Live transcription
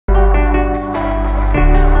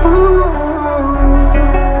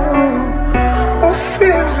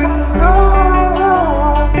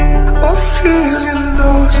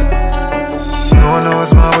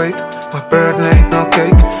burden ain't no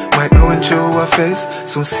cake. Might go through a phase,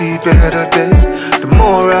 soon see better days. The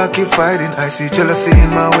more I keep fighting, I see jealousy in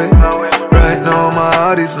my way. Right now my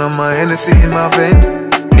heart is numb, my energy in my vein.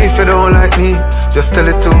 If you don't like me, just tell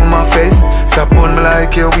it to my face. Stop on me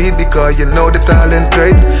like your weed, because you know the talent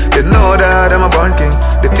great. They know that I'm a born king.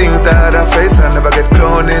 The things that I face, I never get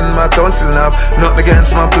crowned in my town. Still have nothing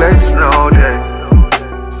against my place. No days.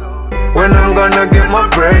 When I'm gonna get my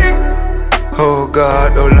break? Oh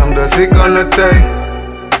God, how long does it gonna take?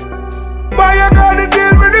 Why I gotta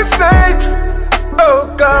deal with the snakes?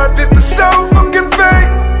 Oh God, people so fucking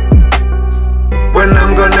fake. When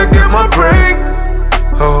I'm gonna get my break?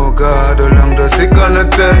 Oh God, how long does it gonna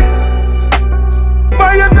take?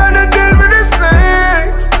 Why you gotta deal with the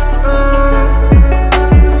snakes?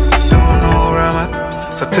 Don't know where I'm at,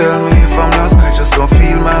 so tell me if I'm lost. I just don't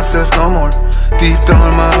feel myself no more. Deep down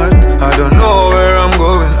my heart, I don't know where I'm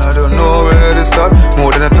going, I don't know where to start.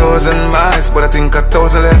 More than 1,000 miles, but I think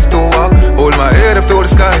 1,000 left to walk. Hold my head up to the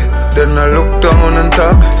sky, then I look down and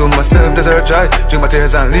talk to myself, desert dry. Drink my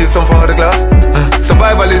tears and leave some for the glass.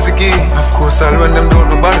 Survival is the key, of course I'll run them down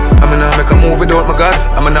my body. I'm gonna make a move without my God.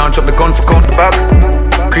 I'm gonna drop the gun for count the back.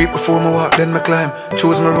 Creep before me walk, then me climb.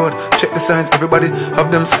 Choose my road, check the signs. Everybody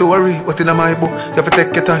have them story, what in my book. You have to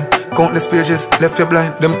take your time, countless pages, left you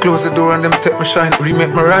blind. Them close the door and them take me shine.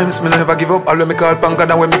 Remake my rhymes, me never give up. All when me call punk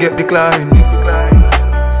and when me get declined.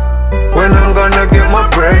 When I'm gonna get my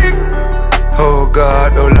break? Oh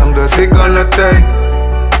God, how long does it gonna take?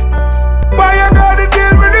 Why I gotta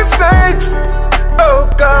deal with the snakes? Oh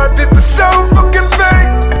God, people so fucking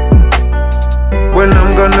fake. When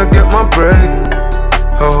I'm gonna get my break?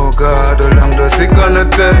 Oh God, how long does it gonna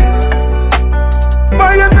take?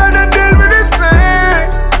 Why you gotta deal with this thing?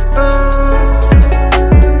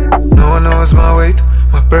 No one knows my weight,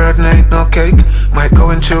 my burden ain't no cake. Might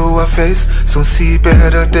go through a phase, soon see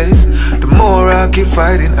better days. The more I keep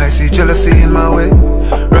fighting, I see jealousy in my way.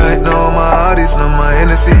 Right now my heart is numb, my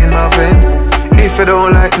energy in my vein. If you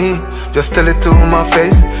don't like me, just tell it to my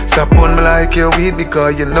face. Stop on me like your weed,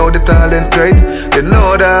 because you know the talent great. They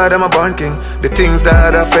know that I'm a born king. The things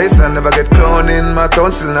that I face, I never get crowned in my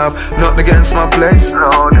town. Still have nothing against my place.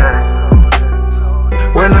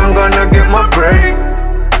 When I'm gonna get my break?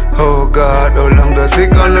 Oh God, how long does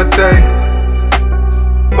it gonna take?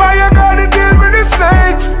 Why I gotta deal with the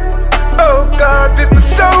snakes? Oh God, people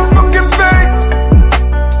so fucking fake.